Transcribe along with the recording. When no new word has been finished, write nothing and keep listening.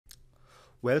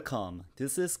Welcome.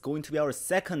 This is going to be our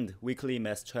second weekly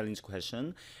math challenge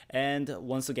question. And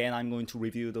once again, I'm going to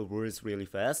review the rules really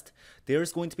fast.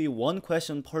 There's going to be one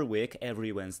question per week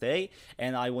every Wednesday.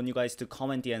 And I want you guys to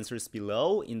comment the answers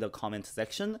below in the comment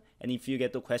section. And if you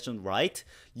get the question right,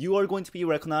 you are going to be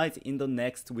recognized in the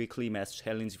next weekly math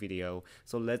challenge video.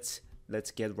 So let's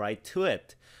get right to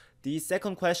it. The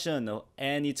second question,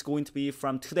 and it's going to be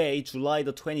from today, July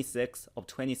the 26th of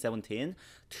 2017,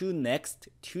 to next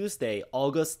Tuesday,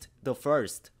 August the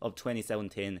 1st of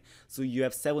 2017. So you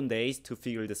have 7 days to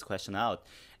figure this question out.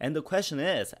 And the question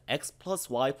is, x plus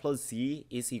y plus z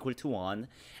is equal to 1,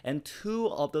 and two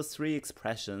of the three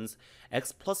expressions,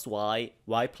 x plus y,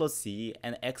 y plus z,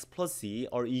 and x plus z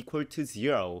are equal to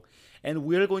 0. And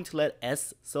we're going to let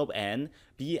s sub n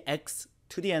be x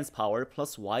to the nth power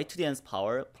plus y to the nth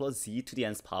power plus z to the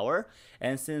nth power.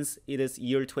 And since it is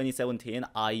year 2017,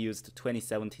 I used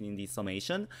 2017 in the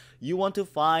summation. You want to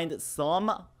find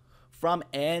sum from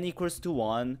n equals to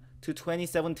 1 to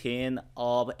 2017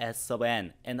 of s sub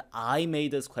n. And I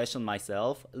made this question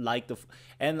myself,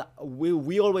 and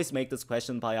we always make this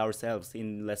question by ourselves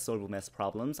in Let's Solve Math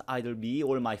Problems, either me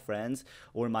or my friends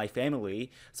or my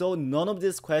family. So none of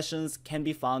these questions can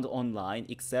be found online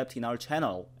except in our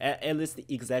channel, at least the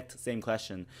exact same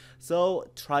question. So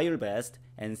try your best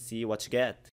and see what you get.